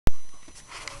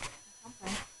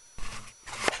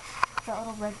that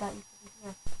little red dot used to be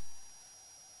here.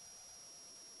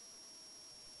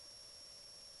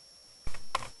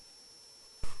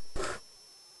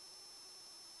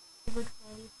 Favorite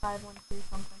candy 512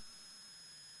 something.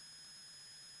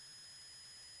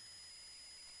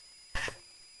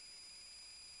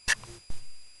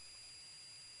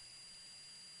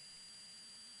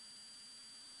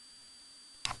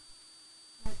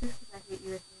 Just because I hate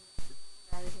you if you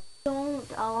unsubscribe again.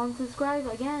 Don't, I'll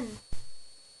unsubscribe again.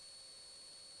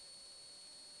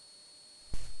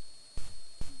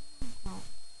 No.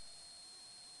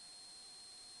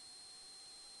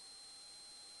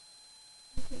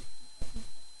 Okay.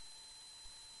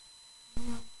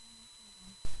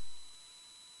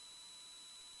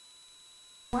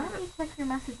 Why don't you check your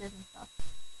messages and stuff?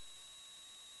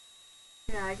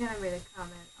 Yeah, I kind of made a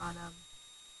comment on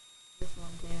this one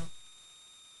too.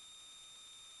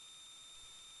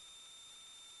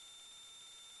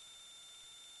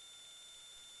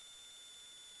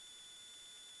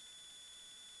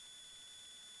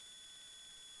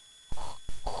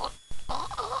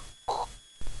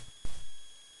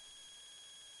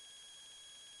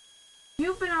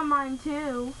 You've been on mine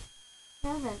too. I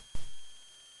haven't.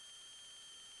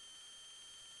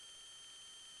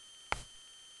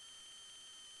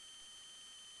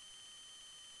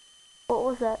 What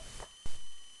was that?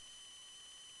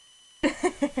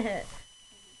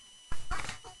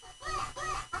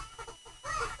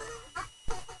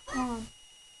 Come on.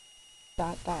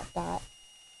 Dot.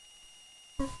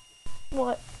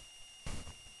 What?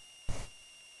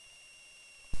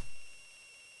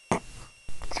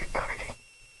 It's recording.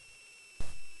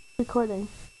 Recording.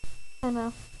 I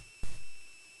know.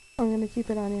 I'm gonna keep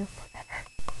it on you forever.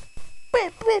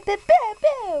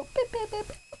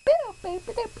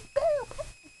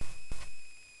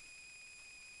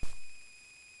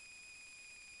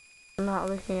 I'm not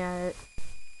looking at it.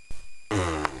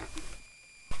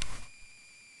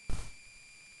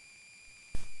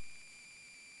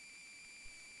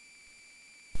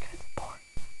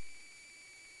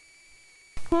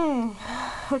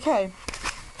 Okay.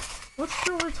 What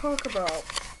shall we talk about?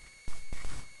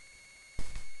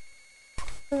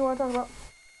 What do you want to talk about?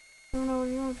 I don't know what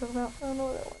you want to talk about. I don't know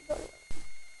what I want to talk about.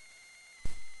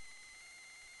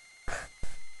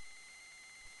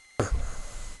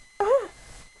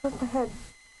 That's my head.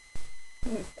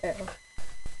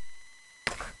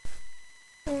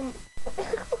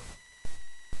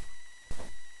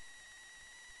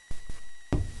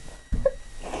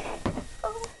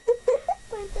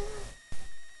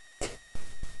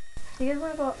 You guys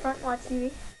want to go up front and watch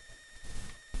TV?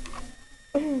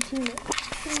 I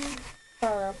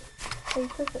don't know. Hey,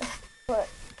 sister. What?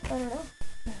 I don't know.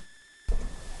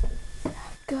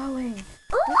 Going.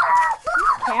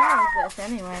 Whose camera is this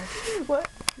anyway? What?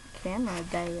 Camera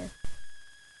day.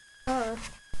 Yo,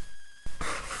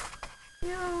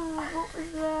 what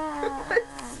was that?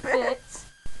 Bitch.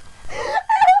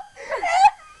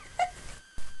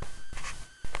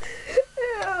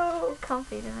 Ew.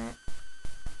 Comfy tonight.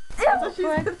 That's what she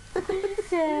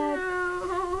Sad.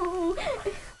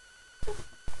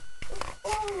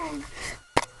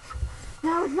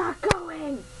 No, it's not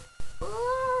going.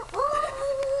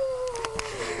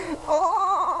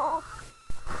 Oh.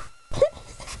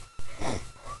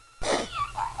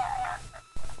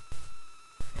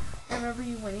 I remember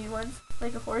you whinnied once,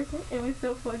 like a horse. It was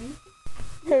so funny.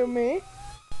 Who, me?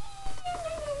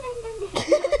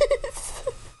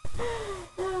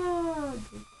 Oh,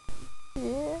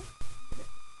 Yeah.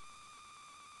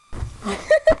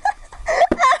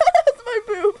 That's my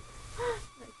boob.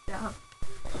 nice job.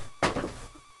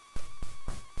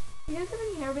 You guys have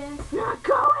any hairbands? Not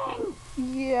going!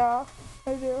 Yeah,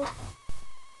 I do.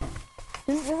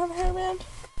 Didn't you have a hairband?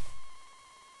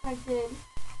 I did.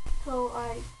 So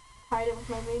I tied it with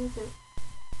my bathing suit.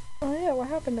 Oh yeah, what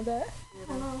happened to that? I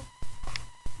don't know.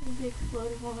 It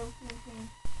exploded while I was dancing.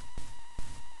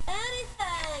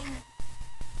 Anything!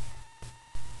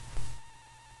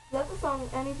 Is that the song,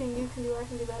 Anything You Can Do, I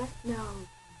Can Do Better? No.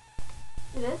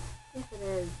 It is? Yes, it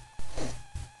is.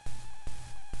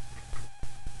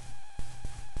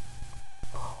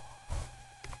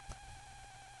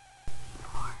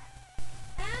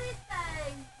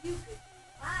 Anything you could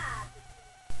do, I could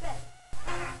do better.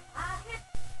 I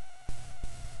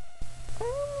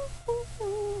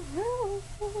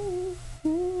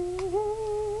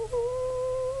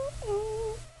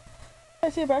I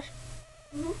see a brush.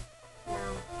 Mm-hmm. No.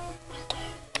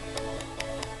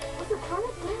 What's it turn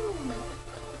it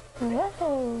down?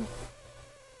 Whoa.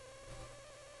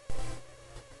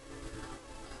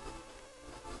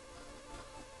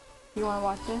 You wanna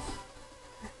watch this?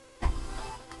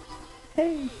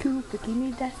 Hey, Cooper, give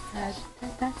me that side.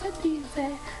 That's a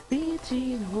decent.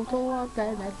 Reaching, hold on,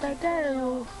 that's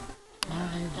a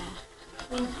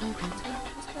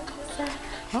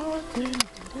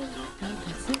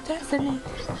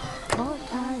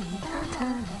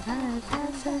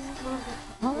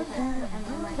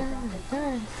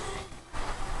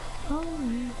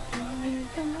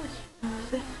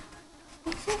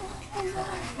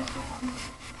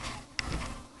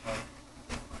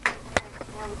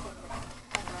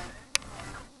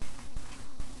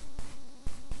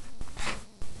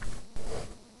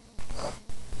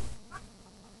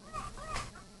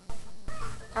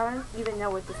I don't even know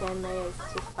what this anime is.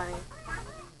 It's just funny.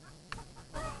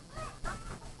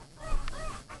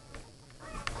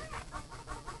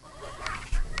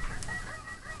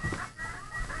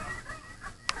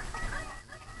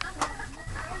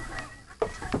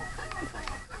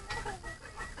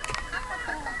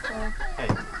 Hey.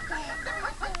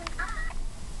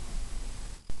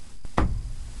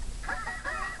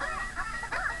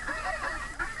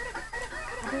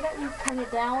 Do that you turn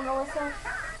it down, Alyssa?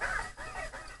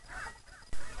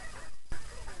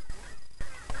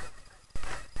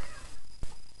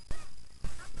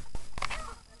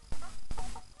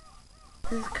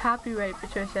 This is copyright,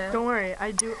 Patricia. Don't worry,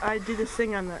 I do this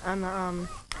thing on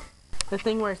the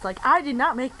thing where it's like, I did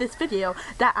not make this video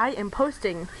that I am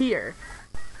posting here.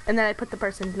 And then I put the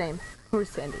person's name. Who's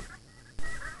Sandy?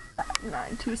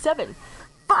 5927.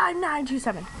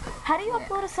 5927. How do you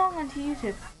upload a song onto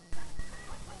YouTube?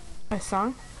 A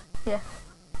song? Yeah.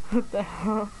 What the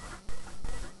hell?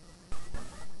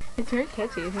 It's very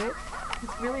catchy, isn't it?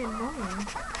 It's really annoying.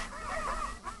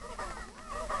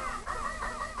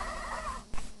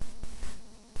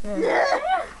 Yeah.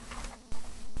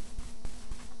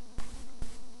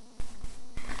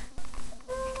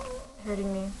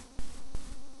 Hurting me.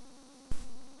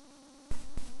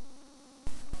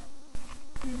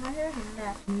 My hair's a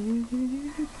mess.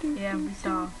 Yeah, we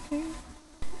saw.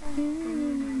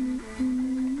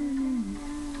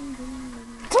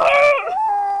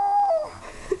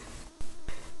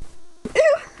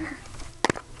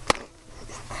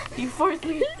 You forced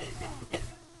me.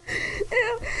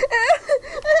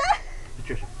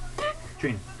 Patricia.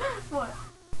 Trina. What?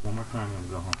 One more time and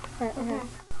we'll go home. Okay.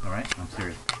 Alright? I'm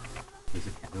serious. There's a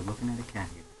cat. We're looking at a cat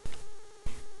here.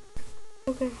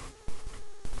 Okay.